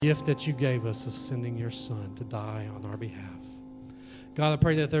gift that you gave us of sending your Son to die on our behalf. God, I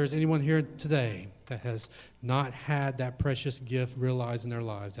pray that there is anyone here today that has not had that precious gift realized in their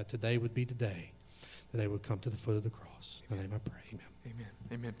lives, that today would be today, that they would come to the foot of the cross. In the name I pray, amen. Amen.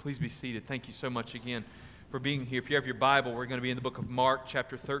 Amen. Please be seated. Thank you so much again for being here. If you have your Bible, we're going to be in the book of Mark,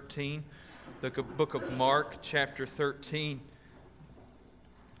 chapter 13. The book of Mark, chapter 13.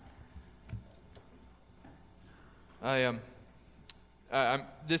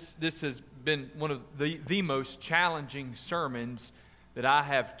 This has been one of the most challenging sermons that I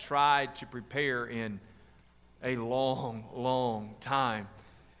have tried to prepare in a long, long time.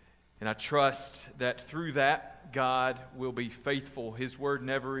 And I trust that through that, God will be faithful. His word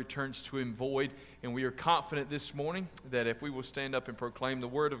never returns to him void. And we are confident this morning that if we will stand up and proclaim the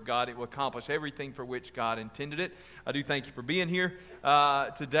word of God, it will accomplish everything for which God intended it. I do thank you for being here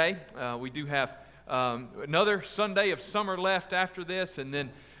today. We do have another Sunday of summer left after this, and then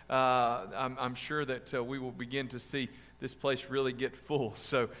I'm sure that we will begin to see this place really get full.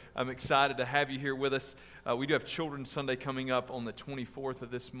 So I'm excited to have you here with us. We do have Children's Sunday coming up on the 24th of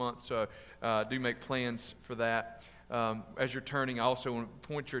this month, so do make plans for that. As you're turning, I also want to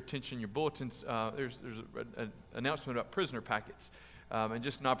point your attention, your bulletins. There's an announcement about prisoner packets. And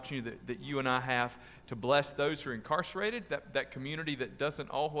just an opportunity that you and I have to bless those who are incarcerated, that community that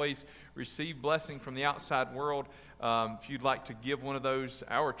doesn't always receive blessing from the outside world. If you'd like to give one of those,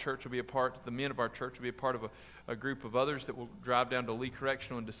 our church will be a part, the men of our church will be a part of a group of others that will drive down to Lee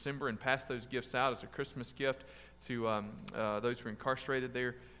Correctional in December and pass those gifts out as a Christmas gift to those who are incarcerated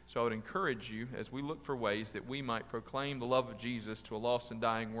there. So I would encourage you, as we look for ways that we might proclaim the love of Jesus to a lost and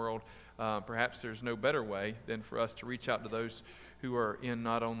dying world, perhaps there's no better way than for us to reach out to those who are in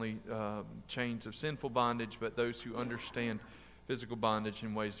not only chains of sinful bondage, but those who understand physical bondage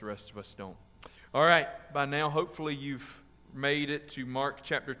in ways the rest of us don't. All right, by now, hopefully you've made it to Mark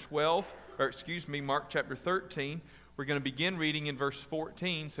chapter 13. We're going to begin reading in verse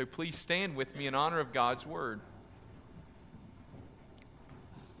 14, so please stand with me in honor of God's word.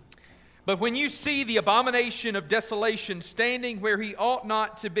 But when you see the abomination of desolation standing where he ought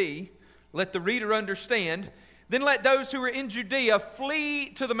not to be, let the reader understand. Then let those who are in Judea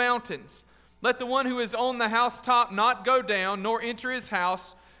flee to the mountains. Let the one who is on the housetop not go down, nor enter his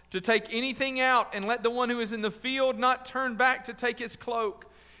house to take anything out. And let the one who is in the field not turn back to take his cloak.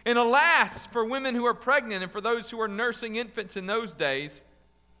 And alas, for women who are pregnant and for those who are nursing infants in those days,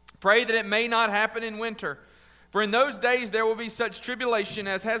 pray that it may not happen in winter. For in those days there will be such tribulation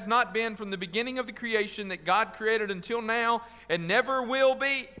as has not been from the beginning of the creation that God created until now, and never will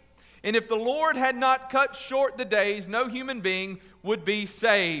be. And if the Lord had not cut short the days, no human being would be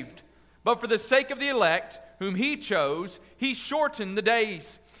saved. But for the sake of the elect, whom he chose, he shortened the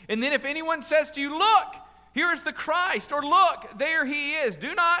days. And then if anyone says to you, look, here is the Christ, or look, there he is,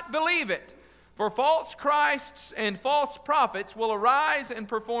 do not believe it. For false Christs and false prophets will arise and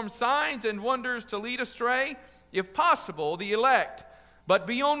perform signs and wonders to lead astray, if possible, the elect. But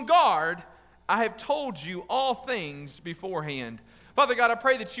be on guard, I have told you all things beforehand. Father God, I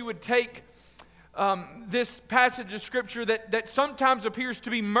pray that you would take this passage of Scripture that sometimes appears to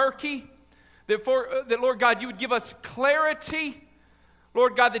be murky, that Lord God, you would give us clarity.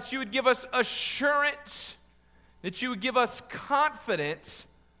 Lord God, that you would give us assurance, that you would give us confidence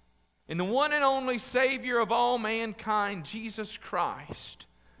in the one and only Savior of all mankind, Jesus Christ.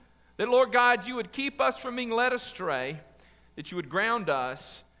 That, Lord God, you would keep us from being led astray, that you would ground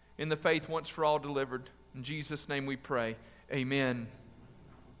us in the faith once for all delivered. In Jesus' name we pray. Amen.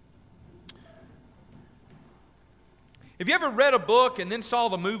 Have you ever read a book and then saw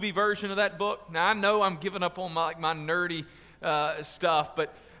the movie version of that book? Now, I know I'm giving up on my nerdy stuff,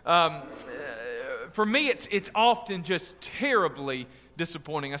 but for me, it's often just terribly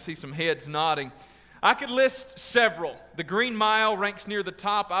disappointing. I see some heads nodding. I could list several. The Green Mile ranks near the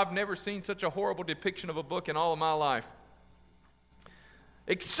top. I've never seen such a horrible depiction of a book in all of my life.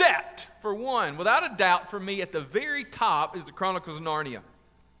 Except for one, without a doubt for me, at the very top is the Chronicles of Narnia.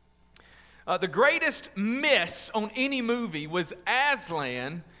 The greatest miss on any movie was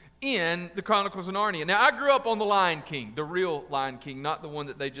Aslan in the Chronicles of Narnia. Now, I grew up on The Lion King, the real Lion King, not the one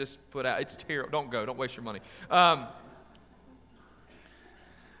that they just put out. It's terrible. Don't go. Don't waste your money. The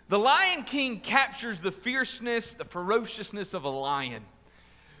Lion King captures the fierceness, the ferociousness of a lion.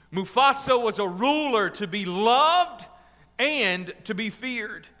 Mufasa was a ruler to be loved and to be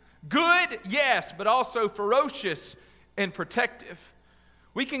feared. Good, yes, but also ferocious and protective.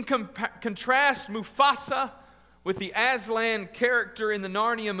 We can contrast Mufasa with the Aslan character in the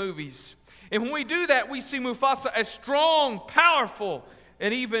Narnia movies. And when we do that, we see Mufasa as strong, powerful,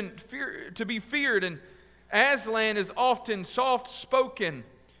 and even to be feared. And Aslan is often soft-spoken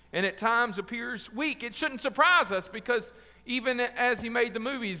and at times appears weak. It shouldn't surprise us because even as he made the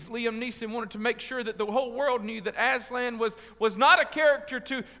movies, Liam Neeson wanted to make sure that the whole world knew that Aslan was not a character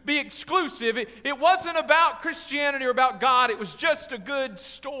to be exclusive. It wasn't about Christianity or about God. It was just a good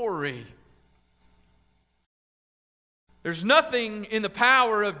story. There's nothing in the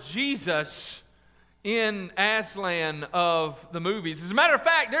power of Jesus in Aslan of the movies. As a matter of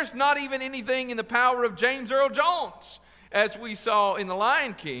fact, there's not even anything in the power of James Earl Jones, as we saw in The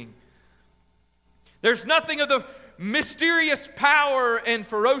Lion King. There's nothing of the mysterious power and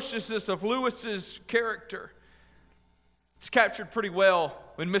ferociousness of Lewis's character. It's captured pretty well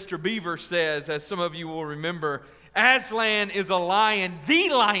when Mr. Beaver says, as some of you will remember, Aslan is a lion,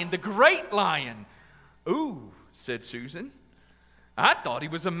 the great lion. Ooh, said Susan. I thought he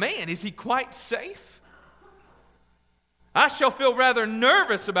was a man. Is he quite safe? I shall feel rather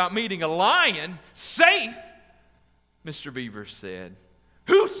nervous about meeting a lion. Safe? Mr. Beaver said.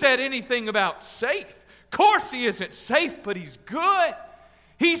 Who said anything about safe? Of course he isn't safe, but he's good.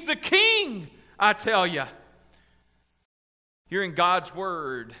 He's the king, I tell you. Here in God's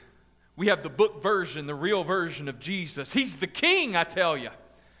Word, we have the book version, the real version of Jesus. He's the king, I tell you.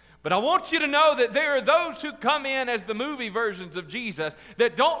 But I want you to know that there are those who come in as the movie versions of Jesus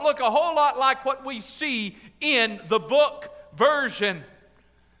that don't look a whole lot like what we see in the book version.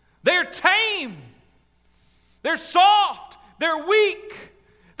 They're tame. They're soft. They're weak.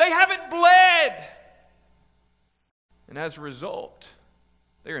 They haven't bled. And as a result,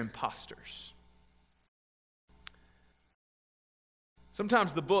 they're imposters.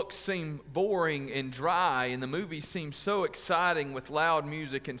 Sometimes the books seem boring and dry, and the movies seem so exciting with loud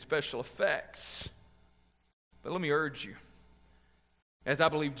music and special effects. But let me urge you, as I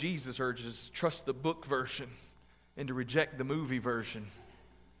believe Jesus urges, trust the book version and to reject the movie version,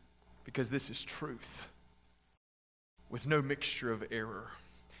 because this is truth with no mixture of error,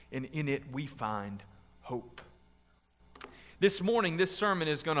 and in it we find hope. This morning, this sermon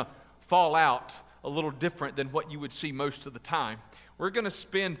is going to fall out a little different than what you would see most of the time. We're going to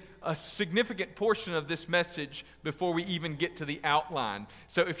spend a significant portion of this message before we even get to the outline.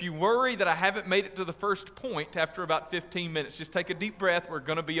 So if you worry that I haven't made it to the first point after about 15 minutes, just take a deep breath. We're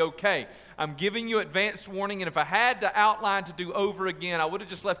going to be okay. I'm giving you advanced warning, and if I had the outline to do over again, I would have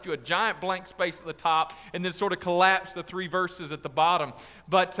just left you a giant blank space at the top and then sort of collapsed the 3 verses at the bottom.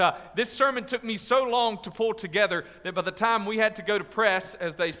 But this sermon took me so long to pull together that by the time we had to go to press,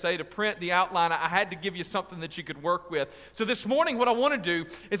 as they say, to print the outline, I had to give you something that you could work with. So this morning, what I want to do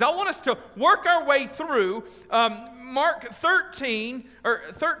is I want us to work our way through Mark 13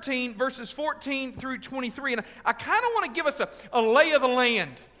 verses 14 through 23. And I kind of want to give us a lay of the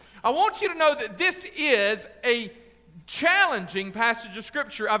land. I want you to know that this is a challenging passage of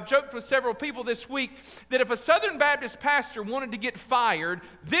Scripture. I've joked with several people this week that if a Southern Baptist pastor wanted to get fired,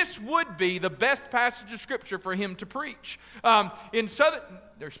 this would be the best passage of Scripture for him to preach.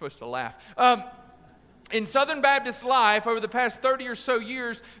 They're supposed to laugh. In Southern Baptist life, over the past 30 or so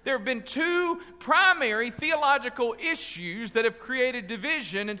years, there have been 2 primary theological issues that have created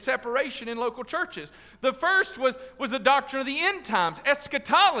division and separation in local churches. The first was the doctrine of the end times,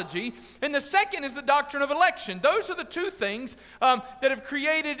 eschatology, and the second is the doctrine of election. Those are the 2 things that have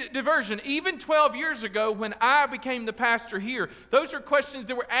created diversion. Even 12 years ago, when I became the pastor here, those are questions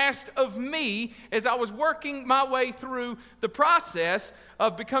that were asked of me as I was working my way through the process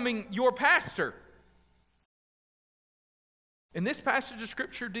of becoming your pastor. And this passage of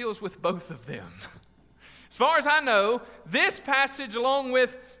Scripture deals with both of them. As far as I know, this passage, along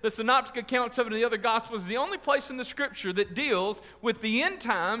with the synoptic accounts of it in the other Gospels, is the only place in the Scripture that deals with the end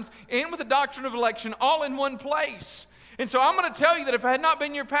times and with the doctrine of election all in one place. And so I'm going to tell you that if I had not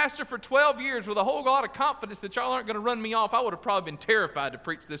been your pastor for 12 years with a whole lot of confidence that y'all aren't going to run me off, I would have probably been terrified to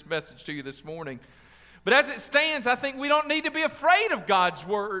preach this message to you this morning. But as it stands, I think we don't need to be afraid of God's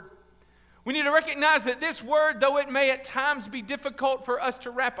Word. We need to recognize that this word, though it may at times be difficult for us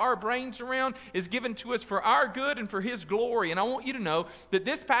to wrap our brains around, is given to us for our good and for His glory. And I want you to know that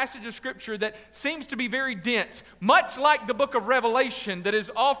this passage of Scripture that seems to be very dense, much like the book of Revelation that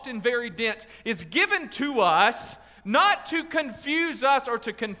is often very dense, is given to us not to confuse us or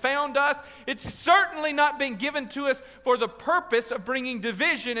to confound us. It's certainly not been given to us for the purpose of bringing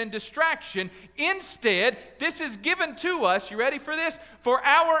division and distraction. Instead, this is given to us, you ready for this? For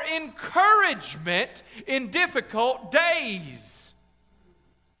our encouragement in difficult days.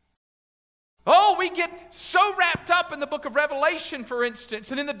 Oh, we get so wrapped up in the book of Revelation, for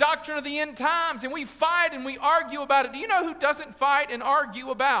instance, and in the doctrine of the end times, and we fight and we argue about it. Do you know who doesn't fight and argue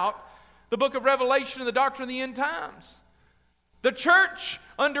about the book of Revelation and the doctrine of the end times? The church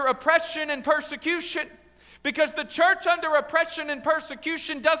under oppression and persecution. Because the church under oppression and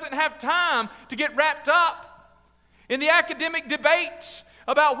persecution doesn't have time to get wrapped up in the academic debates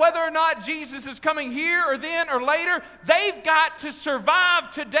about whether or not Jesus is coming here or then or later. They've got to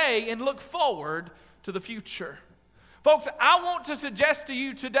survive today and look forward to the future. Folks, I want to suggest to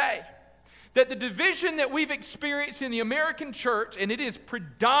you today that the division that we've experienced in the American church, and it is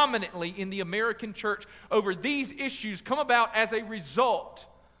predominantly in the American church over these issues, come about as a result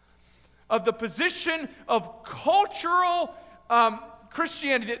of the position of cultural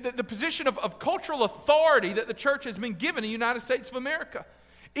Christianity, the position of cultural authority that the church has been given in the United States of America.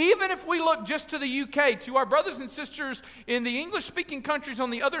 Even if we look just to the UK, to our brothers and sisters in the English-speaking countries on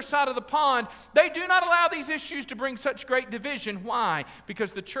the other side of the pond, they do not allow these issues to bring such great division. Why?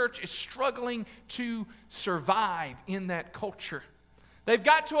 Because the church is struggling to survive in that culture. They've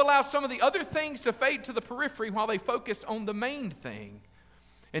got to allow some of the other things to fade to the periphery while they focus on the main thing.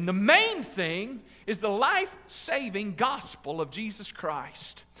 And the main thing is the life-saving gospel of Jesus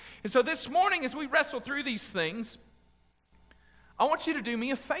Christ. And so this morning, as we wrestle through these things, I want you to do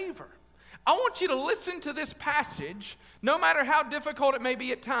me a favor. I want you to listen to this passage, no matter how difficult it may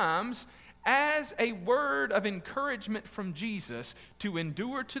be at times, as a word of encouragement from Jesus to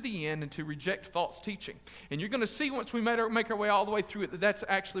endure to the end and to reject false teaching. And you're going to see once we make our way all the way through it that that's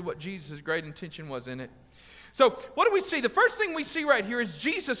actually what Jesus' great intention was in it. So what do we see? The first thing we see right here is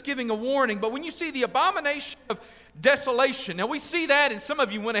Jesus giving a warning. But when you see the abomination of desolation, now we see that, and some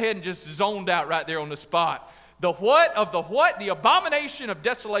of you went ahead and just zoned out right there on the spot. The what of the what? The abomination of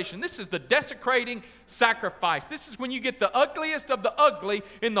desolation. This is the desecrating sacrifice. This is when you get the ugliest of the ugly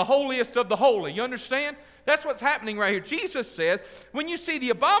in the holiest of the holy. You understand? That's what's happening right here. Jesus says, when you see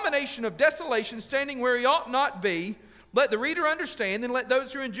the abomination of desolation standing where he ought not be, let the reader understand, and let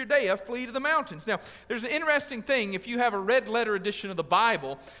those who are in Judea flee to the mountains. Now, there's an interesting thing. If you have a red letter edition of the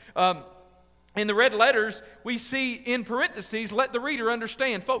Bible, in the red letters, we see in parentheses, let the reader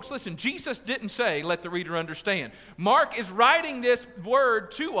understand. Folks, listen, Jesus didn't say, let the reader understand. Mark is writing this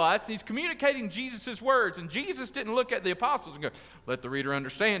word to us, and he's communicating Jesus' words. And Jesus didn't look at the apostles and go, let the reader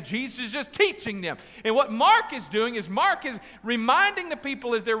understand. Jesus is just teaching them. And what Mark is doing is Mark is reminding the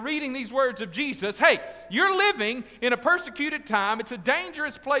people as they're reading these words of Jesus, hey, you're living in a persecuted time. It's a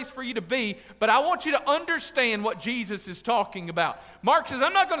dangerous place for you to be, but I want you to understand what Jesus is talking about. Mark says,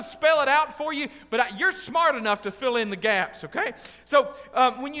 I'm not going to spell it out for you, but you're smart enough to fill in the gaps, okay? So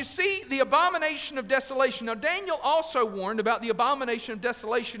when you see the abomination of desolation, now Daniel also warned about the abomination of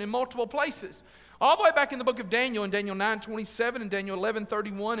desolation in multiple places. All the way back in the book of Daniel, in Daniel 9:27, and Daniel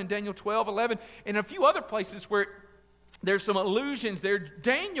 11:31, and Daniel 12:11, and a few other places where there's some allusions there.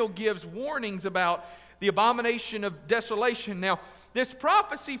 Daniel gives warnings about the abomination of desolation. Now, this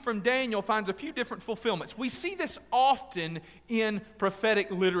prophecy from Daniel finds a few different fulfillments. We see this often in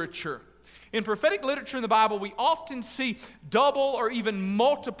prophetic literature. In prophetic literature in the Bible, we often see double or even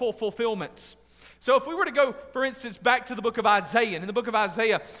multiple fulfillments. So if we were to go, for instance, back to the book of Isaiah, and in the book of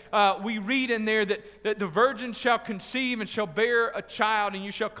Isaiah, we read in there that the virgin shall conceive and shall bear a child, and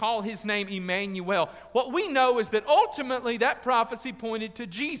you shall call his name Emmanuel. What we know is that ultimately that prophecy pointed to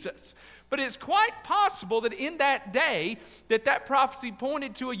Jesus. But it's quite possible that in that day, that prophecy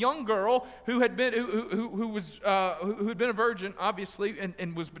pointed to a young girl who had been who had been a virgin, obviously,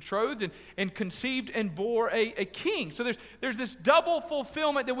 and was betrothed and conceived and bore a king. So there's this double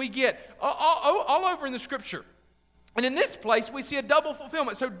fulfillment that we get all over in the Scripture. And in this place, we see a double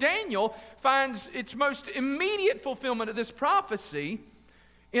fulfillment. So Daniel finds its most immediate fulfillment of this prophecy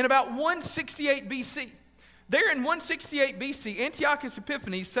in about 168 BC. There in 168 BC, Antiochus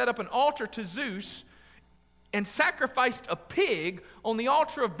Epiphanes set up an altar to Zeus and sacrificed a pig on the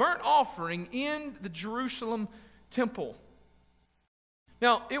altar of burnt offering in the Jerusalem temple.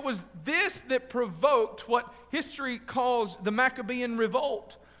 Now, it was this that provoked what history calls the Maccabean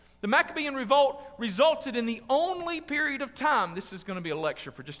Revolt. The Maccabean Revolt resulted in the only period of time, this is going to be a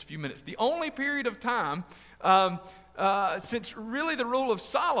lecture for just a few minutes, the only period of time since really the rule of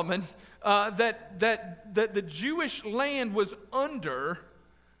Solomon that the Jewish land was under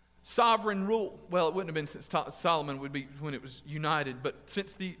sovereign rule. Well, it wouldn't have been since Solomon would be when it was united, but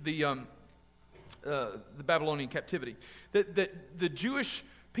since the Babylonian captivity, that the Jewish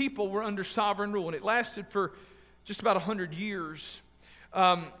people were under sovereign rule, and it lasted for just about 100 years.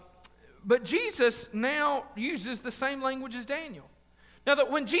 But Jesus now uses the same language as Daniel. Now,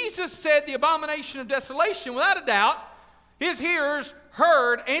 that when Jesus said the abomination of desolation, without a doubt, his hearers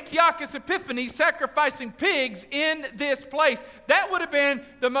heard Antiochus Epiphanes sacrificing pigs in this place. That would have been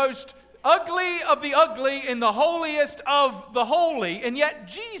the most ugly of the ugly and the holiest of the holy. And yet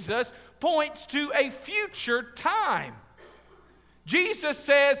Jesus points to a future time. Jesus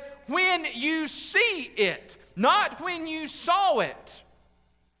says, when you see it, not when you saw it.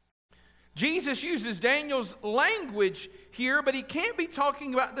 Jesus uses Daniel's language here, but he can't be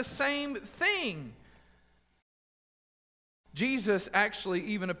talking about the same thing. Jesus actually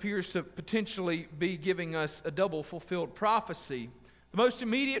even appears to potentially be giving us a double fulfilled prophecy. The most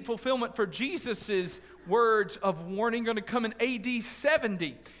immediate fulfillment for Jesus' words of warning are going to come in AD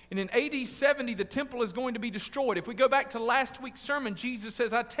 70. And in AD 70, the temple is going to be destroyed. If we go back to last week's sermon, Jesus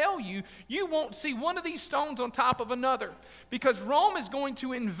says, I tell you, you won't see one of these stones on top of another. Because Rome is going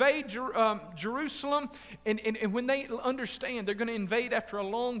to invade Jerusalem. And when they understand, they're going to invade after a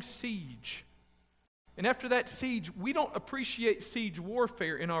long siege. And after that siege, we don't appreciate siege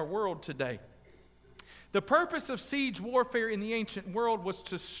warfare in our world today. The purpose of siege warfare in the ancient world was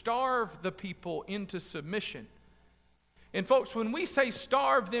to starve the people into submission. And folks, when we say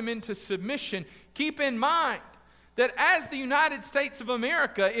starve them into submission, keep in mind that as the United States of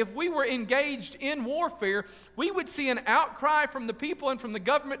America, if we were engaged in warfare, we would see an outcry from the people and from the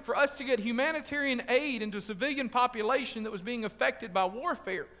government for us to get humanitarian aid into a civilian population that was being affected by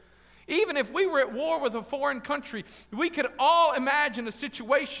warfare. Even if we were at war with a foreign country, we could all imagine a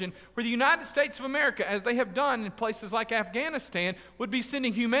situation where the United States of America, as they have done in places like Afghanistan, would be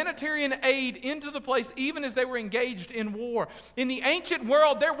sending humanitarian aid into the place even as they were engaged in war. In the ancient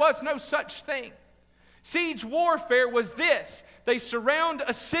world, there was no such thing. Siege warfare was this. They surround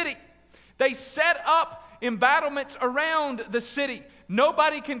a city. They set up embattlements around the city.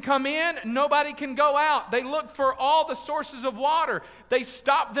 Nobody can come in, nobody can go out. They look for all the sources of water. They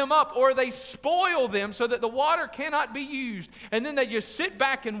stop them up or they spoil them so that the water cannot be used. And then they just sit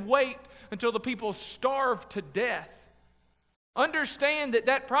back and wait until the people starve to death. Understand that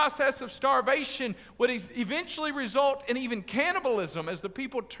that process of starvation would eventually result in even cannibalism as the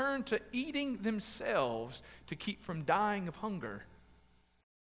people turn to eating themselves to keep from dying of hunger.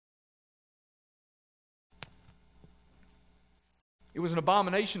 It was an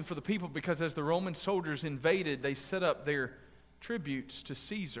abomination for the people because as the Roman soldiers invaded, they set up their tributes to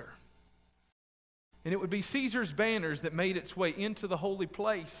Caesar. And it would be Caesar's banners that made its way into the holy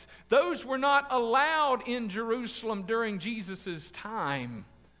place. Those were not allowed in Jerusalem during Jesus' time.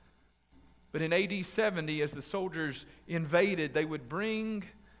 But in AD 70, as the soldiers invaded, they would bring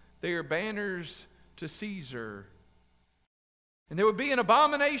their banners to Caesar. And there would be an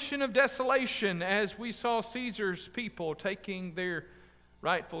abomination of desolation as we saw Caesar's people taking their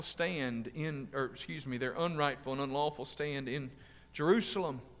rightful stand their unrightful and unlawful stand in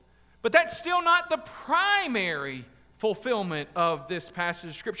Jerusalem. But that's still not the primary fulfillment of this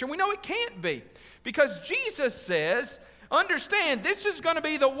passage of Scripture. We know it can't be because Jesus says, understand, this is going to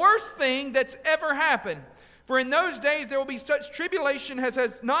be the worst thing that's ever happened. For in those days there will be such tribulation as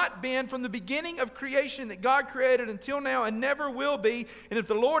has not been from the beginning of creation that God created until now and never will be. And if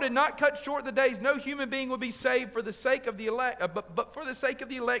the Lord had not cut short the days, no human being would be saved for the sake of the elect. But for the sake of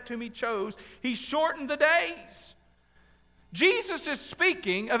the elect whom He chose, He shortened the days. Jesus is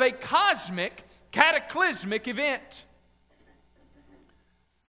speaking of a cosmic, cataclysmic event.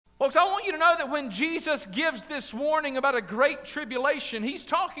 Folks, I want you to know that when Jesus gives this warning about a great tribulation, He's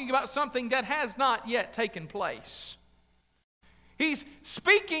talking about something that has not yet taken place. He's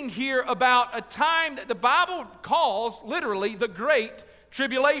speaking here about a time that the Bible calls literally the Great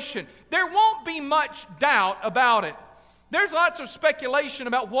Tribulation. There won't be much doubt about it. There's lots of speculation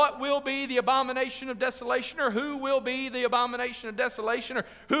about what will be the abomination of desolation or who will be the abomination of desolation or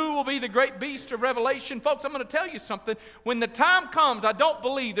who will be the great beast of Revelation. Folks, I'm going to tell you something. When the time comes, I don't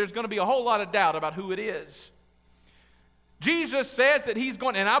believe there's going to be a whole lot of doubt about who it is. Jesus says that He's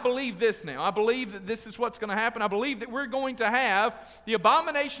going, and I believe this now. I believe that this is what's going to happen. I believe that we're going to have the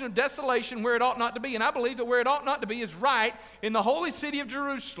abomination of desolation where it ought not to be. And I believe that where it ought not to be is right in the holy city of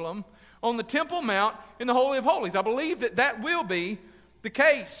Jerusalem, on the Temple Mount in the Holy of Holies. I believe that that will be the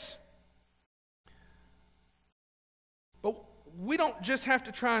case. But we don't just have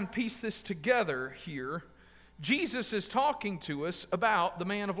to try and piece this together here. Jesus is talking to us about the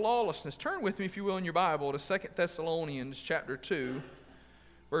man of lawlessness. Turn with me, if you will, in your Bible to 2 Thessalonians chapter 2,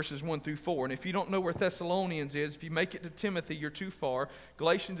 verses 1 through 4. And if you don't know where Thessalonians is, if you make it to Timothy, you're too far.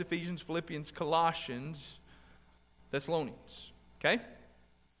 Galatians, Ephesians, Philippians, Colossians, Thessalonians. Okay?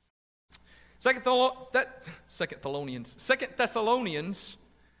 2 Thessalonians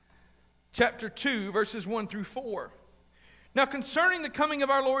chapter 2, verses 1 through 4. Now concerning the coming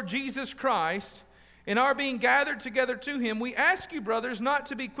of our Lord Jesus Christ and our being gathered together to Him, we ask you, brothers, not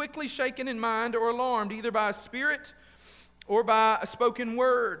to be quickly shaken in mind or alarmed, either by a spirit or by a spoken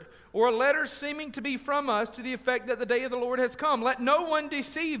word, or a letter seeming to be from us to the effect that the day of the Lord has come. Let no one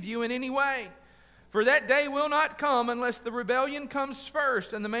deceive you in any way. For that day will not come unless the rebellion comes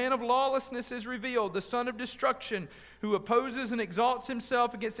first, and the man of lawlessness is revealed, the son of destruction, who opposes and exalts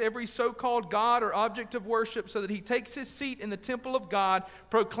himself against every so-called God or object of worship, so that he takes his seat in the temple of God,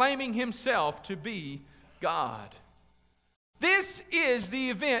 proclaiming himself to be God. This is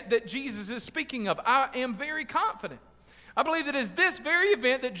the event that Jesus is speaking of. I am very confident. I believe that it is this very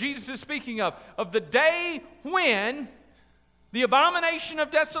event that Jesus is speaking of the day when the abomination of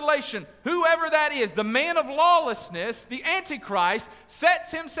desolation, whoever that is, the man of lawlessness, the Antichrist,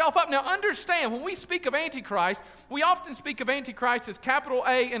 sets himself up. Now understand, when we speak of Antichrist, we often speak of Antichrist as capital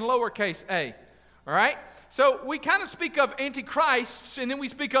A and lowercase a. All right? So we kind of speak of Antichrists, and then we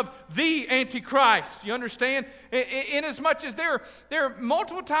speak of the Antichrist. You understand? In as much as there are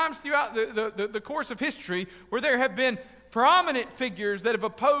multiple times throughout the course of history where there have been prominent figures that have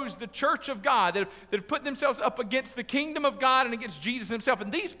opposed the church of God, that have put themselves up against the kingdom of God and against Jesus himself.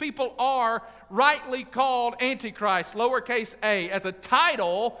 And these people are rightly called Antichrist, lowercase a, as a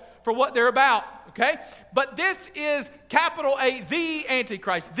title for what they're about. Okay? But this is capital A, the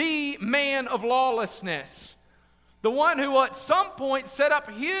Antichrist, the man of lawlessness. The one who will at some point set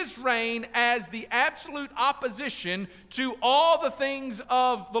up his reign as the absolute opposition to all the things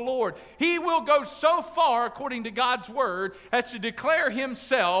of the Lord. He will go so far, according to God's word, as to declare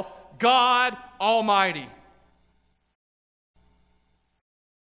himself God Almighty.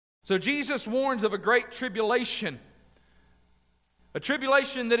 So Jesus warns of a great tribulation. A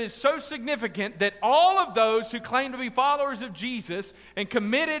tribulation that is so significant that all of those who claim to be followers of Jesus and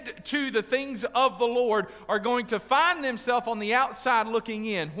committed to the things of the Lord are going to find themselves on the outside looking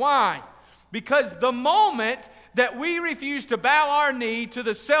in. Why? Because the moment that we refuse to bow our knee to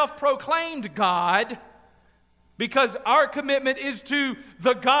the self-proclaimed God, because our commitment is to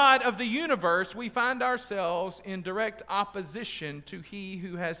the God of the universe, we find ourselves in direct opposition to He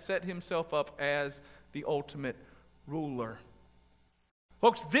who has set Himself up as the ultimate ruler.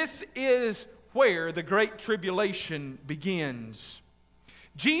 Folks, this is where the Great Tribulation begins.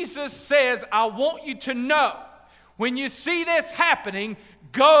 Jesus says, I want you to know, when you see this happening,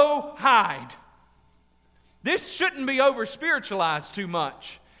 go hide. This shouldn't be over-spiritualized too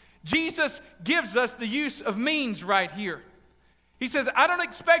much. Jesus gives us the use of means right here. He says, I don't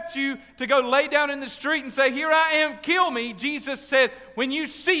expect you to go lay down in the street and say, here I am, kill me. Jesus says, when you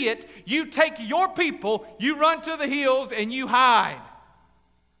see it, you take your people, you run to the hills, and you hide.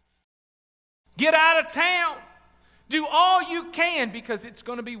 Get out of town. Do all you can, because it's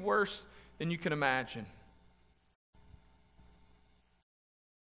going to be worse than you can imagine.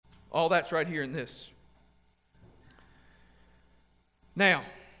 All that's right here in this. Now,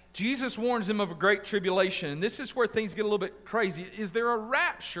 Jesus warns them of a great tribulation, and this is where things get a little bit crazy. Is there a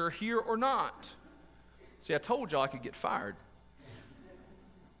rapture here or not? See, I told y'all I could get fired.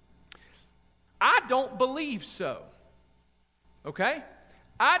 I don't believe so. Okay?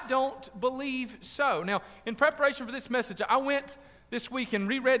 I don't believe so. Now, in preparation for this message, I went this week and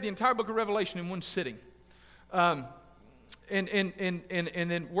reread the entire book of Revelation in one sitting. And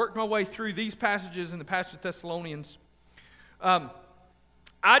then worked my way through these passages and the passage of Thessalonians.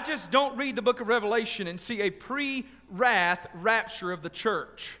 I just don't read the book of Revelation and see a pre-wrath rapture of the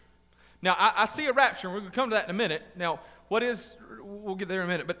church. Now, I see a rapture, and we're going to come to that in a minute. Now, we'll get there in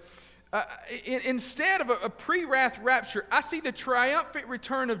a minute, but instead of a pre-wrath rapture, I see the triumphant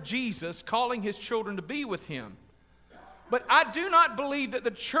return of Jesus calling his children to be with him. But I do not believe that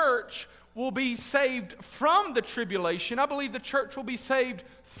the church will be saved from the tribulation. I believe the church will be saved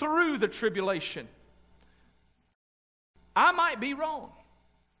through the tribulation. I might be wrong.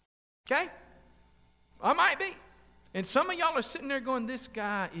 Okay? I might be. And some of y'all are sitting there going, this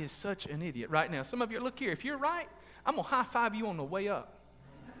guy is such an idiot right now. Some of you, look here, if you're right, I'm going to high-five you on the way up.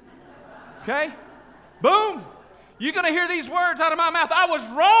 Okay? Boom! You're going to hear these words out of my mouth. I was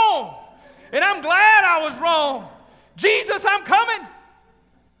wrong. And I'm glad I was wrong. Jesus, I'm coming.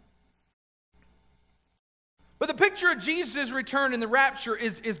 But the picture of Jesus' return in the rapture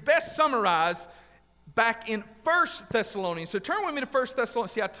is best summarized back in 1 Thessalonians. So turn with me to 1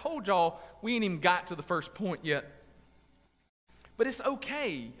 Thessalonians. See, I told y'all we ain't even got to the first point yet. But it's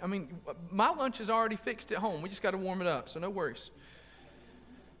okay. I mean, my lunch is already fixed at home. We just got to warm it up, so no worries.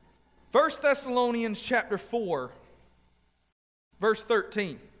 1 Thessalonians chapter 4, verse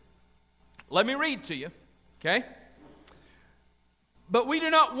 13. Let me read to you, okay? But we do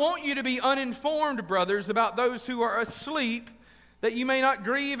not want you to be uninformed, brothers, about those who are asleep, that you may not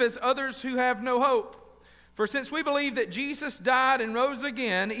grieve as others who have no hope. For since we believe that Jesus died and rose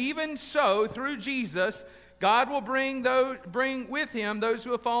again, even so, through Jesus, God will bring with him those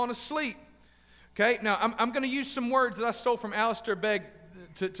who have fallen asleep. Okay, now I'm going to use some words that I stole from Alistair Begg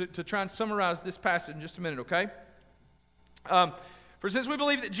to try and summarize this passage in just a minute, okay? For since we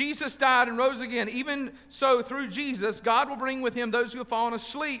believe that Jesus died and rose again, even so through Jesus, God will bring with him those who have fallen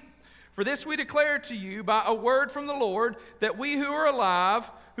asleep. For this we declare to you by a word from the Lord, that we who are alive,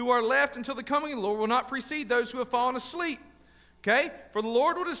 who are left until the coming of the Lord, will not precede those who have fallen asleep. Okay? For the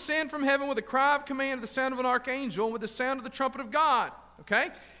Lord will descend from heaven with a cry of command, the sound of an archangel, and with the sound of the trumpet of God. Okay?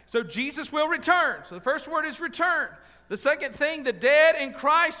 So Jesus will return. So the first word is return. The second thing, the dead in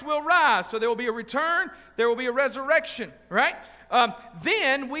Christ will rise. So there will be a return, there will be a resurrection, right?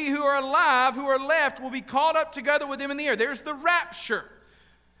 Then we who are alive, who are left, will be caught up together with him in the air. There's the rapture.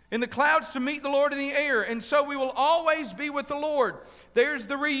 In the clouds to meet the Lord in the air. And so we will always be with the Lord. There's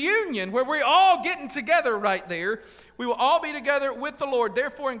the reunion where we're all getting together right there. We will all be together with the Lord.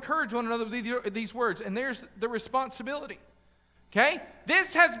 Therefore, encourage one another with these words. And there's the responsibility. Okay?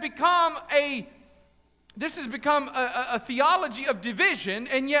 This has become a theology of division,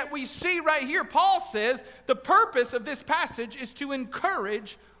 and yet we see right here, Paul says, the purpose of this passage is to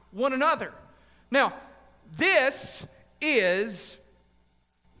encourage one another. Now, this is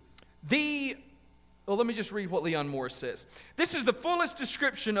let me just read what Leon Morris says. This is the fullest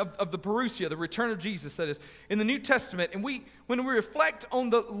description of the parousia, the return of Jesus, that is, in the New Testament. And when we reflect on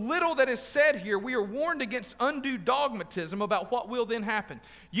the little that is said here, we are warned against undue dogmatism about what will then happen.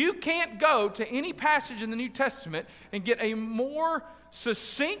 You can't go to any passage in the New Testament and get a more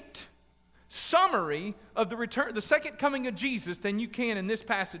succinct summary of the second coming of Jesus than you can in this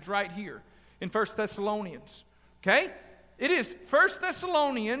passage right here in 1 Thessalonians. Okay? It is 1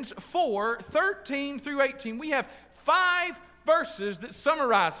 Thessalonians 4, 13 through 18. We have 5 verses that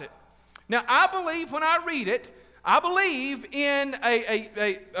summarize it. Now, I believe when I read it, I believe in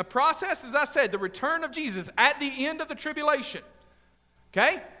a process, as I said, the return of Jesus at the end of the tribulation.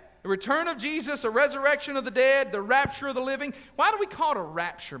 Okay? The return of Jesus, a resurrection of the dead, the rapture of the living. Why do we call it a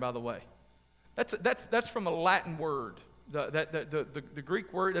rapture, by the way? That's from a Latin word. The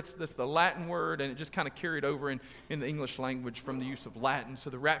Greek word, that's the Latin word, and it just kind of carried over in the English language from the use of Latin. So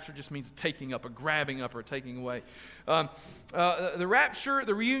the rapture just means taking up, or grabbing up, or taking away. The rapture,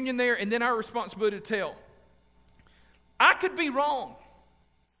 the reunion there, and then our responsibility to tell. I could be wrong.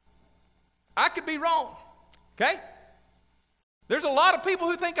 Okay? There's a lot of people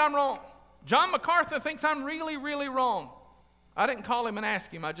who think I'm wrong. John MacArthur thinks I'm really, really wrong. I didn't call him and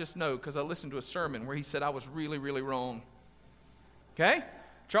ask him, I just know, because I listened to a sermon where he said I was really, really wrong. Okay?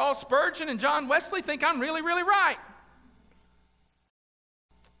 Charles Spurgeon and John Wesley think I'm really, really right.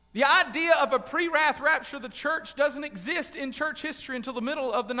 The idea of a pre-wrath rapture of the church doesn't exist in church history until the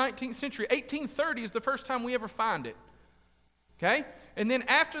middle of the 19th century. 1830 is the first time we ever find it. Okay? And then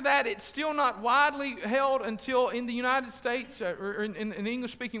after that, it's still not widely held until in the United States, or in the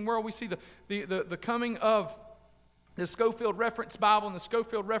English-speaking world, we see the coming of the Scofield Reference Bible. And the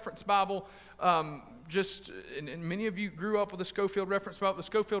Scofield Reference Bible, and many of you grew up with the Scofield Reference Bible. The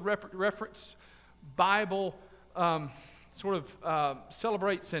Scofield Reference Bible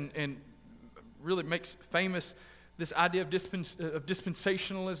celebrates and really makes famous this idea of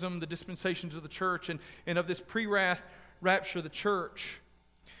dispensationalism, the dispensations of the church, and of this pre-wrath rapture of the church.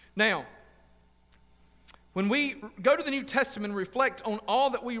 Now, when we go to the New Testament and reflect on all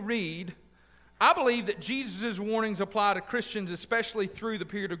that we read, I believe that Jesus' warnings apply to Christians, especially through the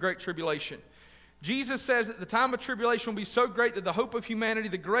period of Great Tribulation. Jesus says that the time of tribulation will be so great that the hope of humanity,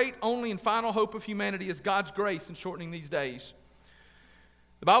 the great, only, and final hope of humanity is God's grace in shortening these days.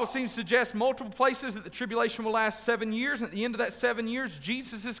 The Bible seems to suggest multiple places that the tribulation will last 7 years, and at the end of that 7 years,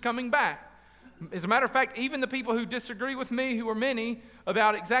 Jesus is coming back. As a matter of fact, even the people who disagree with me, who are many,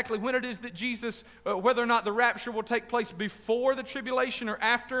 about exactly when it is that Jesus, whether or not the rapture will take place before the tribulation or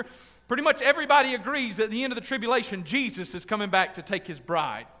after, pretty much everybody agrees that at the end of the tribulation, Jesus is coming back to take his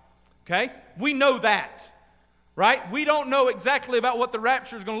bride. Okay? We know that, right? We don't know exactly about what the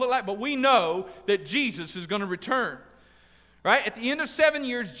rapture is going to look like, but we know that Jesus is going to return. Right? At the end of 7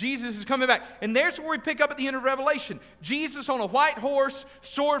 years, Jesus is coming back. And there's where we pick up at the end of Revelation. Jesus on a white horse,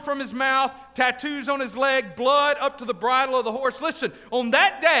 sword from his mouth, tattoos on his leg, blood up to the bridle of the horse. Listen, on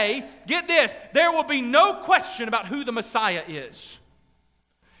that day, get this, there will be no question about who the Messiah is.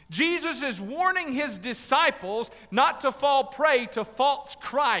 Jesus is warning his disciples not to fall prey to false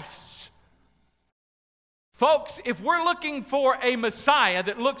Christs. Folks, if we're looking for a Messiah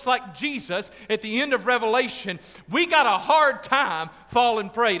that looks like Jesus at the end of Revelation, we got a hard time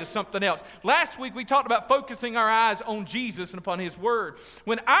falling prey to something else. Last week we talked about focusing our eyes on Jesus and upon his word.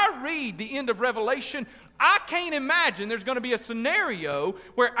 When I read the end of Revelation, I can't imagine there's going to be a scenario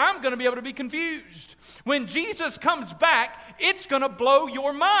where I'm going to be able to be confused. When Jesus comes back, it's going to blow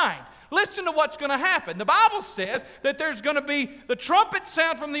your mind. Listen to what's going to happen. The Bible says that there's going to be the trumpet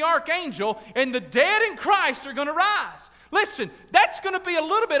sound from the archangel, and the dead in Christ are going to rise. Listen, that's going to be a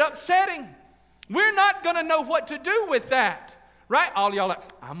little bit upsetting. We're not going to know what to do with that. Right? All y'all like,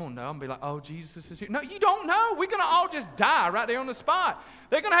 I'm going to know. I'm going to be like, oh, Jesus is here. No, you don't know. We're going to all just die right there on the spot.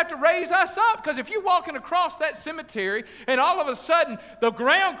 They're going to have to raise us up, because if you're walking across that cemetery and all of a sudden the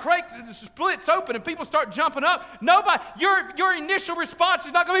ground splits open and people start jumping up, your initial response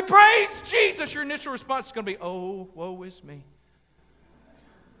is not going to be, praise Jesus. Your initial response is going to be, oh, woe is me.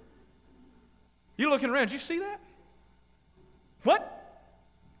 You're looking around. Did you see that? What?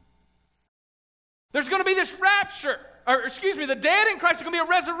 There's going to be this rapture. The dead in Christ are going to be a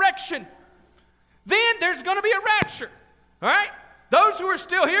resurrection. Then there's going to be a rapture. All right? Those who are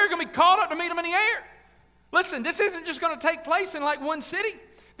still here are going to be called up to meet them in the air. Listen, this isn't just going to take place in like one city.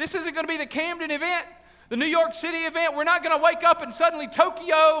 This isn't going to be the Camden event, the New York City event. We're not going to wake up and suddenly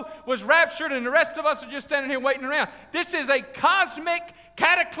Tokyo was raptured and the rest of us are just standing here waiting around. This is a cosmic,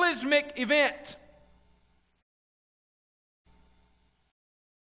 cataclysmic event.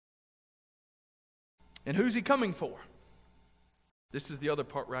 And who's he coming for? This is the other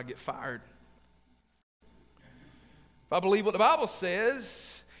part where I get fired. If I believe what the Bible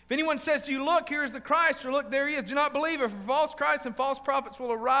says, if anyone says to you, look, here's the Christ, or look, there he is, do not believe it, for false Christs and false prophets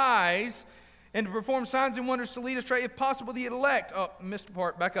will arise and to perform signs and wonders to lead astray, if possible, the elect. Oh, missed a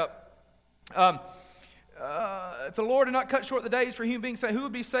part, back up. If the Lord had not cut short the days for human beings, who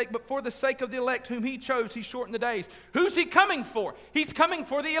would be saved? But for the sake of the elect whom he chose, he shortened the days. Who's he coming for? He's coming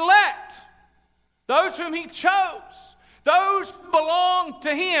for the elect. Those whom he chose. Those who belong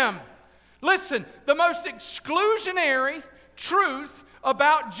to him. Listen, the most exclusionary truth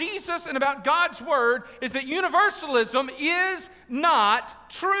about Jesus and about God's Word is that universalism is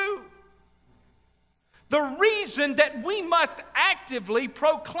not true. The reason that we must actively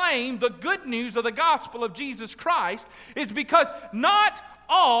proclaim the good news of the gospel of Jesus Christ is because not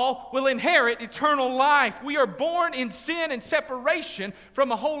all will inherit eternal life. We are born in sin and separation from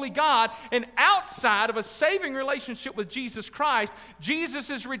a holy God, and outside of a saving relationship with Jesus Christ,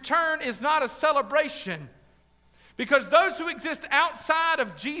 Jesus' return is not a celebration. Because those who exist outside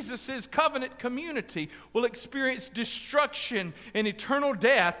of Jesus' covenant community will experience destruction and eternal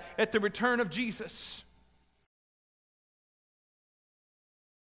death at the return of Jesus.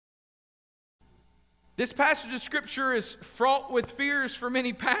 This passage of Scripture is fraught with fears for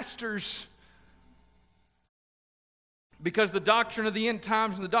many pastors, because the doctrine of the end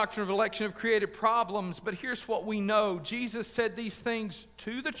times and the doctrine of election have created problems. But here's what we know. Jesus said these things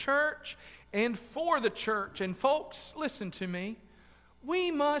to the church and for the church. And folks, listen to me.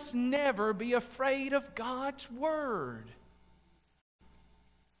 We must never be afraid of God's Word.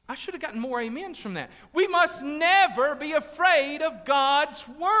 I should have gotten more amens from that. We must never be afraid of God's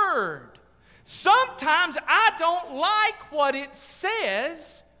Word. Sometimes I don't like what it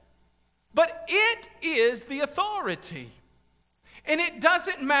says, but it is the authority. And it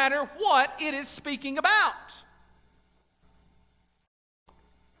doesn't matter what it is speaking about.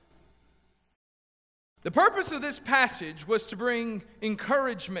 The purpose of this passage was to bring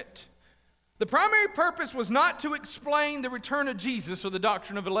encouragement. The primary purpose was not to explain the return of Jesus or the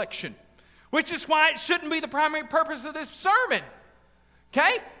doctrine of election, which is why it shouldn't be the primary purpose of this sermon.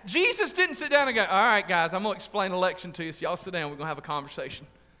 Okay? Jesus didn't sit down and go, all right, guys, I'm going to explain election to you, so y'all sit down, we're going to have a conversation.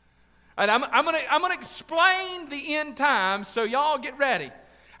 And I'm going to explain the end times, so y'all get ready.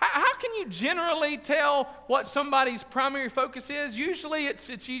 How can you generally tell what somebody's primary focus is? Usually it's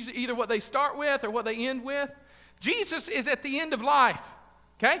usually either what they start with or what they end with. Jesus is at the end of life.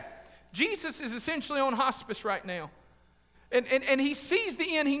 Okay? Jesus is essentially on hospice right now. And he sees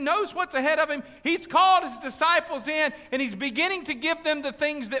the end. He knows what's ahead of him. He's called his disciples in, and he's beginning to give them the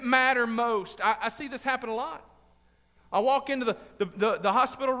things that matter most. I see this happen a lot. I walk into the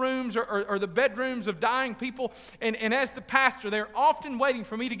hospital rooms or the bedrooms of dying people, and as the pastor, they're often waiting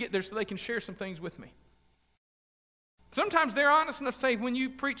for me to get there so they can share some things with me. Sometimes they're honest enough to say, when you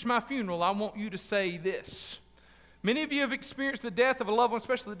preach my funeral, I want you to say this. Many of you have experienced the death of a loved one,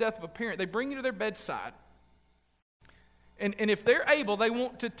 especially the death of a parent. They bring you to their bedside. And if they're able, they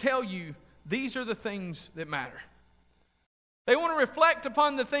want to tell you, these are the things that matter. They want to reflect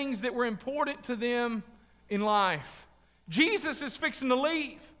upon the things that were important to them in life. Jesus is fixing to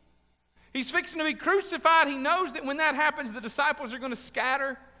leave. He's fixing to be crucified. He knows that when that happens, the disciples are going to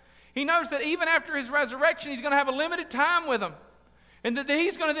scatter. He knows that even after his resurrection, he's going to have a limited time with them. And that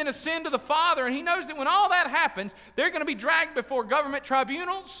he's going to then ascend to the Father. And he knows that when all that happens, they're going to be dragged before government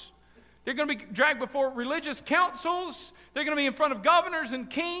tribunals. They're going to be dragged before religious councils. They're going to be in front of governors and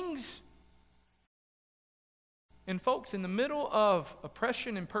kings. And folks, in the middle of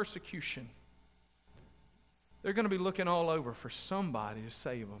oppression and persecution, they're going to be looking all over for somebody to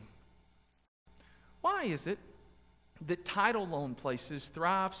save them. Why is it that title loan places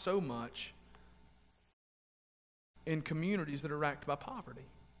thrive so much in communities that are racked by poverty?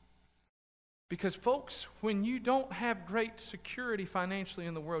 Because, folks, when you don't have great security financially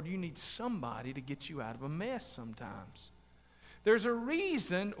in the world, you need somebody to get you out of a mess sometimes. There's a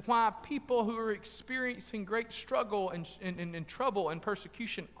reason why people who are experiencing great struggle and trouble and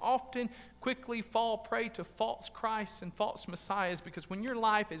persecution often quickly fall prey to false Christs and false messiahs, because when your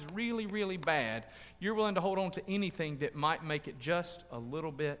life is really, really bad, you're willing to hold on to anything that might make it just a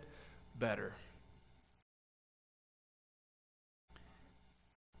little bit better.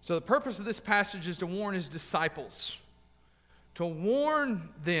 So the purpose of this passage is to warn his disciples, to warn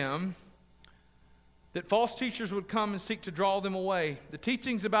them that false teachers would come and seek to draw them away. The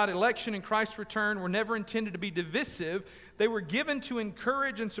teachings about election and Christ's return were never intended to be divisive. They were given to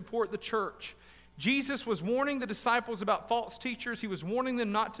encourage and support the church. Jesus was warning the disciples about false teachers. He was warning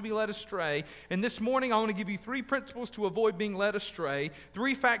them not to be led astray. And this morning I want to give you 3 principles to avoid being led astray,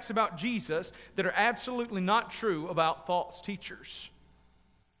 3 facts about Jesus that are absolutely not true about false teachers.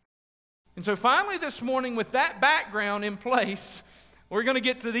 And so finally this morning, with that background in place, we're going to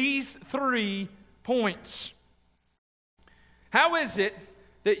get to these 3 points. How is it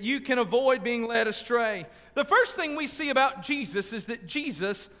that you can avoid being led astray? The first thing we see about Jesus is that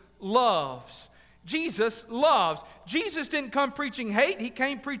Jesus loves. Jesus loves. Jesus didn't come preaching hate. He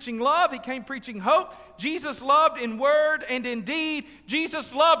came preaching love. He came preaching hope. Jesus loved in word and in deed.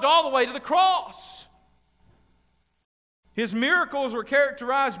 Jesus loved all the way to the cross. His miracles were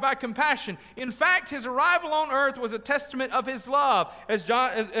characterized by compassion. In fact, his arrival on earth was a testament of his love. As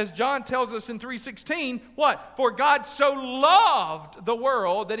John tells us in 3:16, what? For God so loved the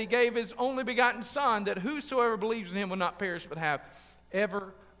world that he gave his only begotten Son, that whosoever believes in him will not perish but have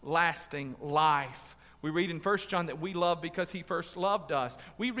everlasting life. We read in 1 John that we love because he first loved us.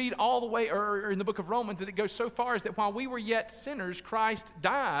 We read all the way, or in the book of Romans, that it goes so far as that while we were yet sinners, Christ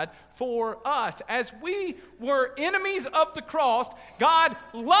died for us. As we were enemies of the cross, God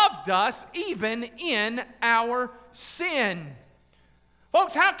loved us even in our sin.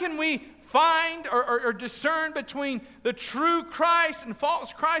 Folks, how can we find or discern between the true Christ and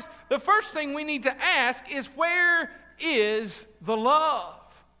false Christ? The first thing we need to ask is, where is the love?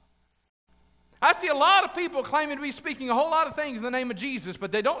 I see a lot of people claiming to be speaking a whole lot of things in the name of Jesus,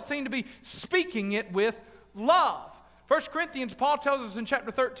 but they don't seem to be speaking it with love. 1 Corinthians, Paul tells us in chapter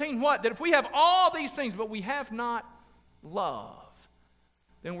 13, what? That if we have all these things, but we have not love,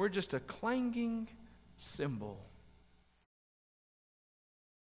 then we're just a clanging cymbal.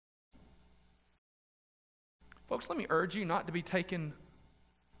 Folks, let me urge you not to be taken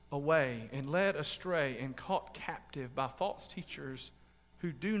away and led astray and caught captive by false teachers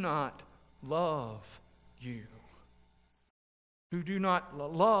who do not love you, who do not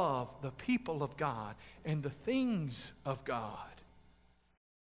love the people of God and the things of God.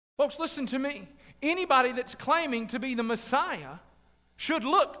 Folks, listen to me. Anybody that's claiming to be the Messiah should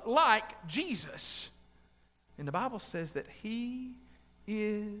look like Jesus. And the Bible says that he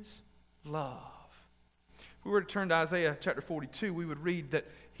is love. If we were to turn to Isaiah chapter 42, we would read that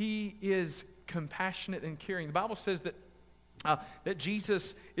he is compassionate and caring. The Bible says that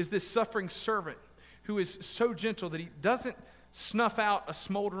Jesus is this suffering servant who is so gentle that he doesn't snuff out a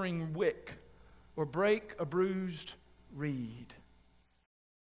smoldering wick or break a bruised reed.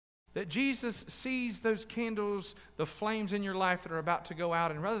 That Jesus sees those candles, the flames in your life that are about to go out,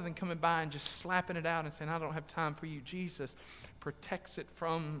 and rather than coming by and just slapping it out and saying, I don't have time for you, Jesus protects it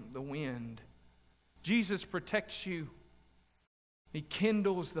from the wind. Jesus protects you. He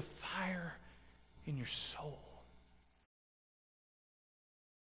kindles the fire in your soul.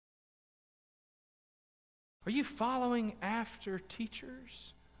 Are you following after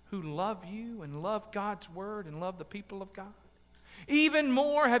teachers who love you and love God's word and love the people of God? Even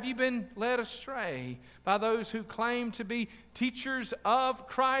more, have you been led astray by those who claim to be teachers of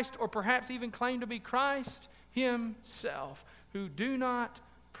Christ, or perhaps even claim to be Christ himself, who do not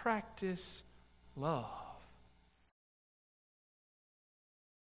practice love?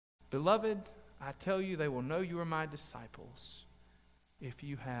 Beloved, I tell you, they will know you are my disciples if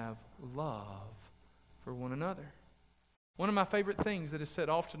you have love for one another. One of my favorite things that is said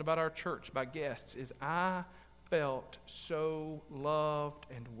often about our church by guests is, I felt so loved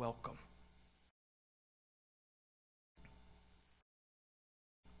and welcome.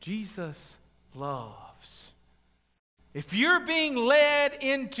 Jesus loves. If you're being led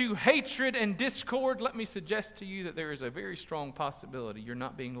into hatred and discord, let me suggest to you that there is a very strong possibility you're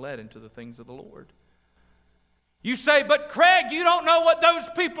not being led into the things of the Lord. You say, but Craig, you don't know what those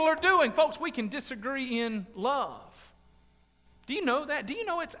people are doing. Folks, we can disagree in love. Do you know that? Do you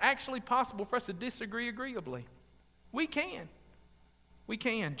know it's actually possible for us to disagree agreeably? We can. We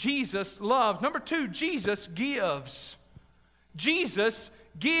can. Jesus loves. Number 2, Jesus gives. Jesus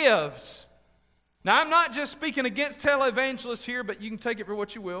gives. Now, I'm not just speaking against televangelists here, but you can take it for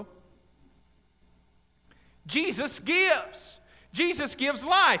what you will. Jesus gives. Jesus gives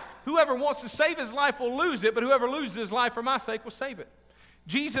life. Whoever wants to save his life will lose it, but whoever loses his life for my sake will save it.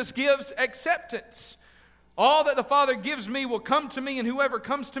 Jesus gives acceptance. All that the Father gives me will come to me, and whoever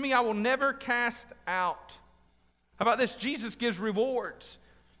comes to me I will never cast out. How about this? Jesus gives rewards.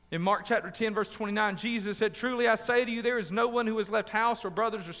 In Mark chapter 10, verse 29, Jesus said, truly I say to you, there is no one who has left house or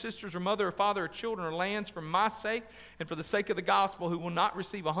brothers or sisters or mother or father or children or lands for my sake and for the sake of the gospel who will not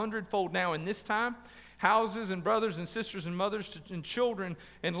receive 100-fold now in this time, houses and brothers and sisters and mothers and children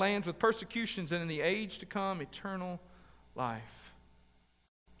and lands with persecutions, and in the age to come, eternal life.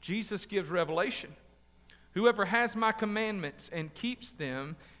 Jesus gives revelation. Whoever has my commandments and keeps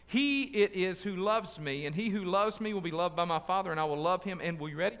them, he it is who loves me, and he who loves me will be loved by my Father, and I will love him and, will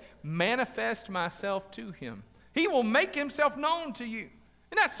you ready? Manifest myself to him. He will make himself known to you.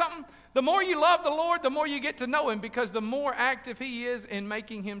 Isn't that something? The more you love the Lord, the more you get to know him, because the more active he is in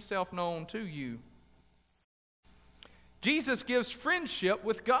making himself known to you. Jesus gives friendship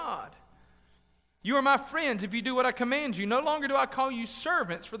with God. You are my friends if you do what I command you. No longer do I call you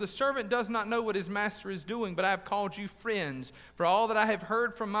servants, for the servant does not know what his master is doing, but I have called you friends. For all that I have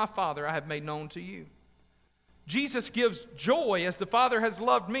heard from my Father I have made known to you. Jesus gives joy. As the Father has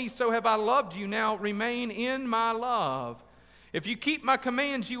loved me, so have I loved you. Now remain in my love. If you keep my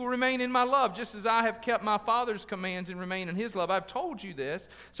commands, you will remain in my love, just as I have kept my Father's commands and remain in his love. I've told you this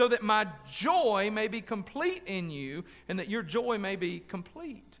so that my joy may be complete in you, and that your joy may be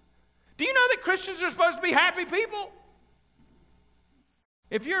complete. Do you know that Christians are supposed to be happy people?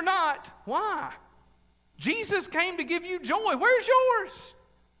 If you're not, why? Jesus came to give you joy. Where's yours?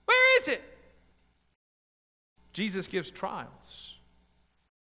 Where is it? Jesus gives trials.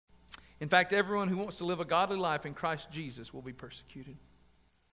 In fact, everyone who wants to live a godly life in Christ Jesus will be persecuted.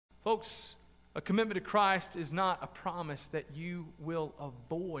 Folks, a commitment to Christ is not a promise that you will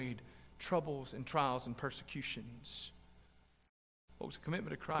avoid troubles and trials and persecutions. Folks, a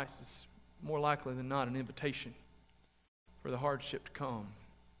commitment to Christ is more likely than not an invitation for the hardship to come.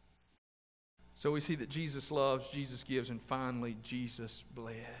 So we see that Jesus loves, Jesus gives, and finally, Jesus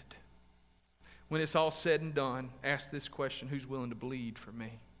bled. When it's all said and done, ask this question: who's willing to bleed for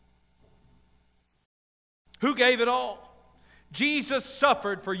me? Who gave it all? Jesus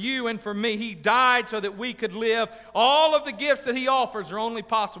suffered for you and for me. He died so that we could live. All of the gifts that he offers are only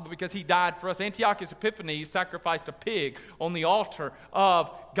possible because he died for us. Antiochus Epiphanes sacrificed a pig on the altar of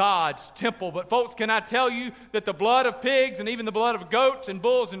God's temple. But folks, can I tell you that the blood of pigs and even the blood of goats and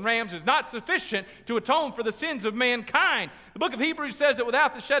bulls and rams is not sufficient to atone for the sins of mankind? The book of Hebrews says that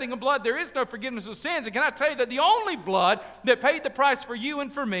without the shedding of blood, there is no forgiveness of sins. And can I tell you that the only blood that paid the price for you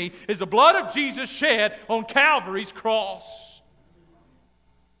and for me is the blood of Jesus shed on Calvary's cross.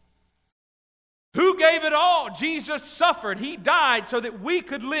 Who gave it all? Jesus suffered. He died so that we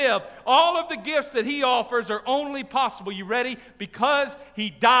could live. All of the gifts that he offers are only possible, you ready? Because he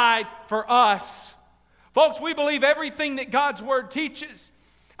died for us. Folks, we believe everything that God's Word teaches.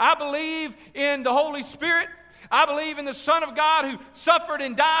 I believe in the Holy Spirit. I believe in the Son of God who suffered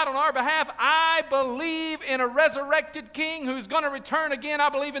and died on our behalf. I believe in a resurrected King who's going to return again. I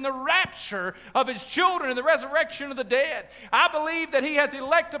believe in the rapture of his children and the resurrection of the dead. I believe that he has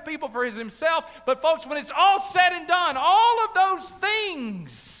elected people for himself. But folks, when it's all said and done, all of those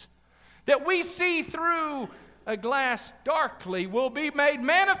things that we see through a glass darkly will be made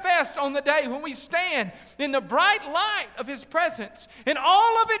manifest on the day when we stand in the bright light of his presence. And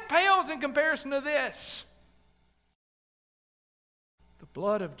all of it pales in comparison to this: the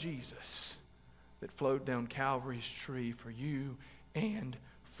blood of Jesus that flowed down Calvary's tree for you and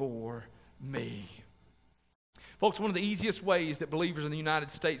for me. Folks, one of the easiest ways that believers in the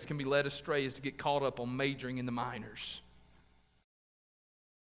United States can be led astray is to get caught up on majoring in the minors.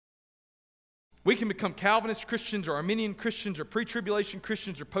 We can become Calvinist Christians or Arminian Christians or pre-tribulation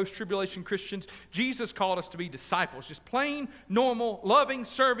Christians or post-tribulation Christians. Jesus called us to be disciples, just plain, normal, loving,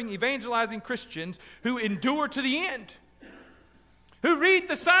 serving, evangelizing Christians who endure to the end, who read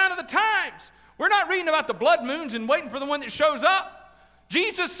the sign of the times. We're not reading about the blood moons and waiting for the one that shows up.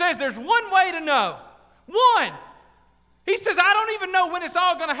 Jesus says there's one way to know. One. He says, I don't even know when it's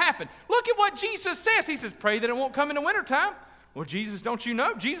all going to happen. Look at what Jesus says. He says, pray that it won't come in the wintertime. Well, Jesus, don't you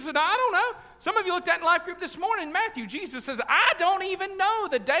know? Jesus said, I don't know. Some of you looked at in life group this morning in Matthew. Jesus says, I don't even know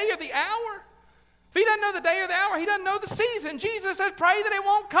the day or the hour. If he doesn't know the day or the hour, he doesn't know the season. Jesus says, pray that it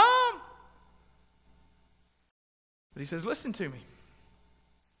won't come. But he says, listen to me.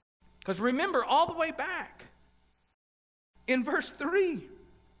 Because remember, all the way back in verse 3,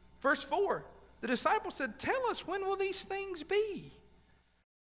 verse 4, the disciples said, tell us, when will these things be?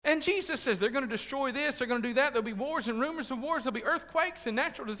 And Jesus says, they're going to destroy this, they're going to do that. There'll be wars and rumors of wars. There'll be earthquakes and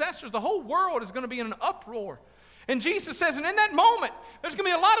natural disasters. The whole world is going to be in an uproar. And Jesus says, and in that moment, there's going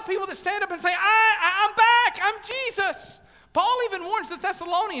to be a lot of people that stand up and say, I'm back, I'm Jesus. Paul even warns the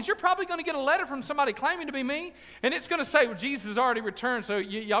Thessalonians, you're probably going to get a letter from somebody claiming to be me, and it's going to say, well, Jesus has already returned, so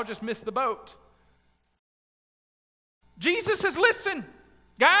y'all just missed the boat. Jesus says, listen,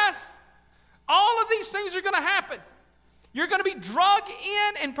 guys, all of these things are going to happen. You're going to be dragged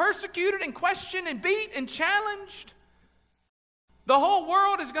in and persecuted and questioned and beat and challenged. The whole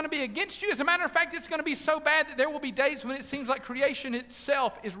world is going to be against you. As a matter of fact, it's going to be so bad that there will be days when it seems like creation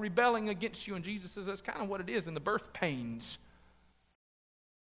itself is rebelling against you. And Jesus says that's kind of what it is in the birth pains.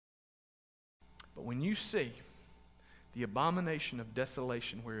 But when you see the abomination of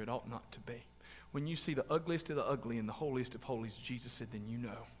desolation where it ought not to be, when you see the ugliest of the ugly and the holiest of holies, Jesus said, then you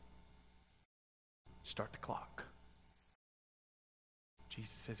know. Start the clock.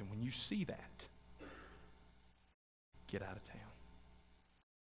 Jesus says, and when you see that, get out of town.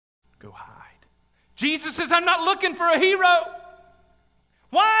 Go hide. Jesus says, I'm not looking for a hero.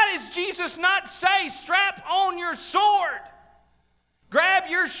 Why does Jesus not say, strap on your sword, grab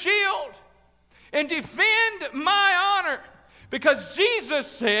your shield, and defend my honor? Because Jesus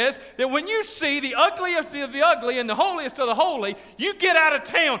says that when you see the ugliest of the ugly and the holiest of the holy, you get out of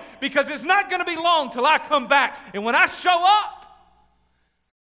town, because it's not going to be long till I come back. And when I show up,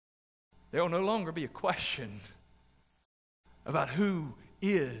 there will no longer be a question about who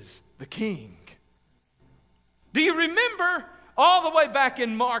is the king. Do you remember all the way back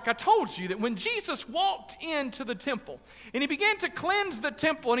in Mark, I told you that when Jesus walked into the temple and he began to cleanse the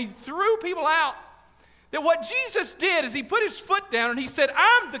temple and he threw people out, that what Jesus did is he put his foot down and he said,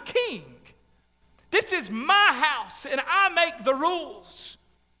 I'm the king. This is my house and I make the rules.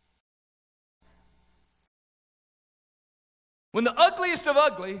 When the ugliest of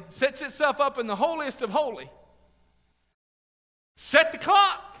ugly sets itself up in the holiest of holy, set the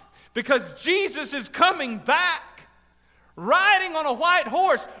clock, because Jesus is coming back, riding on a white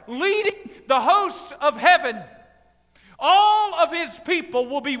horse, leading the host of heaven. All of his people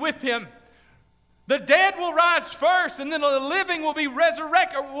will be with him. The dead will rise first, and then the living will be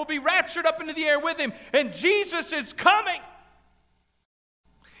resurrected, or will be raptured up into the air with him. And Jesus is coming.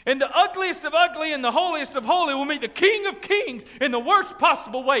 And the ugliest of ugly and the holiest of holy will meet the King of Kings in the worst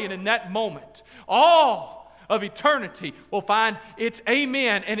possible way. And in that moment, all of eternity will find its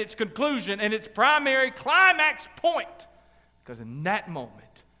amen and its conclusion and its primary climax point. Because in that moment,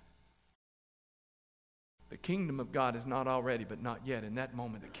 the kingdom of God is not already, but not yet. In that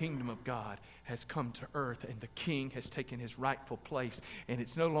moment, the kingdom of God has come to earth, and the king has taken his rightful place. And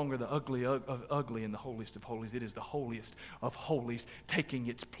it's no longer the ugly of ugly and the holiest of holies. It is the holiest of holies taking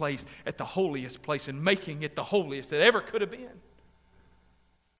its place at the holiest place and making it the holiest that ever could have been.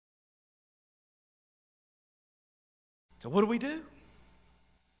 So what do?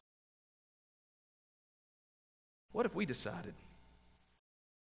 What if we decided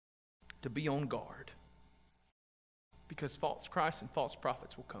to be on guard? Because false Christs and false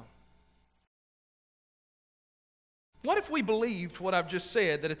prophets will come. What if we believed what I've just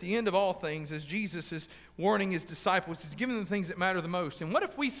said, that at the end of all things, as Jesus is warning his disciples, he's giving them the things that matter the most? And what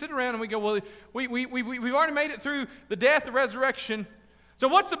if we sit around and we go, well, we've already made it through the death, the resurrection. So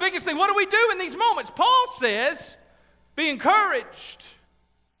what's the biggest thing? What do we do in these moments? Paul says, be encouraged.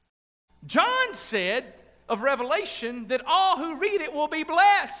 John said of Revelation that all who read it will be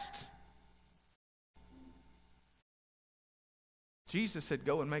blessed. Jesus said,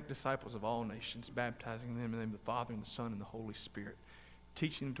 go and make disciples of all nations, baptizing them in the name of the Father and the Son and the Holy Spirit,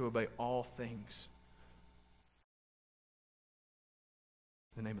 teaching them to obey all things.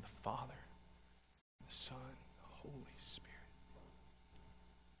 In the name of the Father, the Son, the Holy Spirit.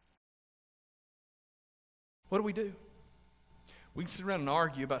 What do? We can sit around and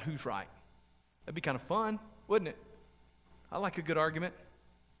argue about who's right. That'd be kind of fun, wouldn't it? I like a good argument.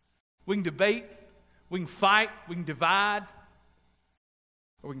 We can debate, we can fight, we can divide.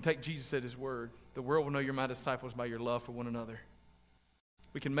 Or we can take Jesus at his word. The world will know you're my disciples by your love for one another.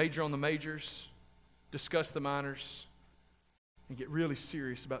 We can major on the majors, discuss the minors, and get really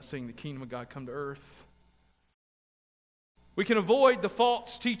serious about seeing the kingdom of God come to earth. We can avoid the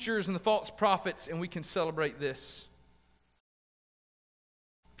false teachers and the false prophets, and we can celebrate this.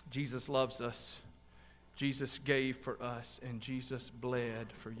 Jesus loves us. Jesus gave for us, and Jesus bled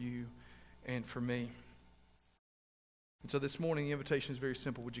for you and for me. And so this morning, the invitation is very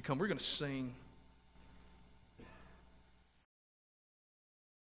simple. Would you come? We're going to sing.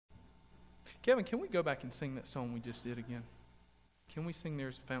 Kevin, can we go back and sing that song we just did again? Can we sing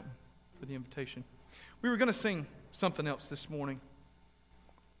There's a Fountain for the invitation? We were going to sing something else this morning.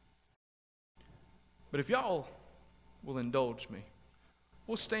 But if y'all will indulge me,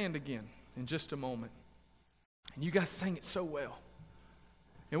 we'll stand again in just a moment. And you guys sang it so well.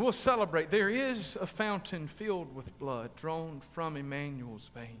 And we'll celebrate. There is a fountain filled with blood drawn from Emmanuel's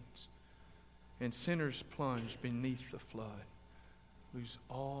veins. And sinners plunge beneath the flood lose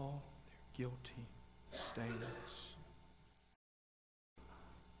all their guilty stains.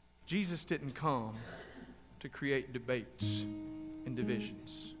 Jesus didn't come to create debates and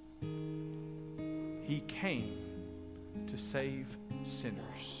divisions. He came to save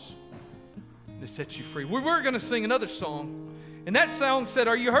sinners, to set you free. We were going to sing another song, and that song said,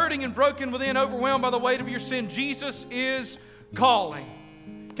 "Are you hurting and broken within, overwhelmed by the weight of your sin? Jesus is calling."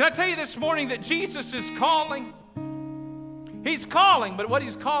 Can I tell you this morning that Jesus is calling? He's calling, but what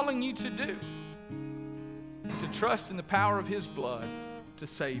He's calling you to do is to trust in the power of His blood to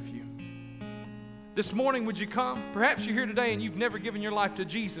save you. This morning, would you come? Perhaps you're here today and you've never given your life to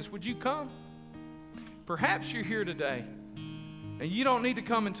Jesus. Would you come? Perhaps you're here today and you don't need to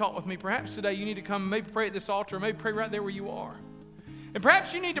come and talk with me. Perhaps today you need to come and maybe pray at this altar, or maybe pray right there where you are. And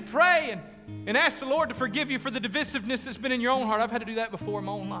perhaps you need to pray and ask the Lord to forgive you for the divisiveness that's been in your own heart. I've had to do that before in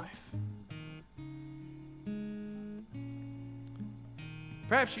my own life.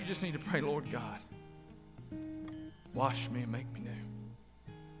 Perhaps you just need to pray, "Lord God, wash me and make me new."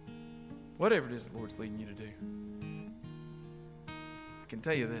 Whatever it is the Lord's leading you to do. I can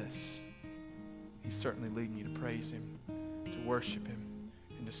tell you this. He's certainly leading you to praise Him, to worship Him,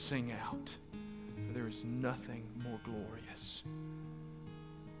 and to sing out. For there is nothing more glorious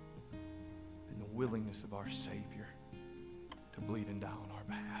than the willingness of our Savior to bleed and die on our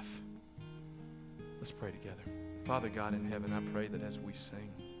behalf. Let's pray together. Father God in heaven, I pray that as we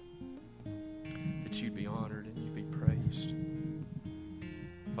sing, that You'd be honored and You'd be praised.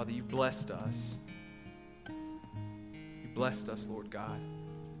 Father, You've blessed us. You've blessed us, Lord God,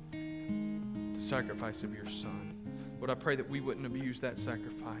 the sacrifice of Your Son. Lord, I pray that we wouldn't abuse that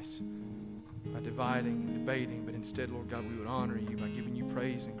sacrifice by dividing and debating, but instead, Lord God, we would honor You by giving You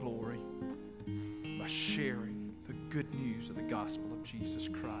praise and glory, by sharing the good news of the gospel of Jesus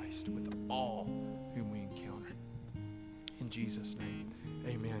Christ with all whom we encounter. In Jesus' name,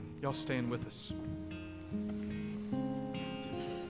 amen. Y'all stand with us.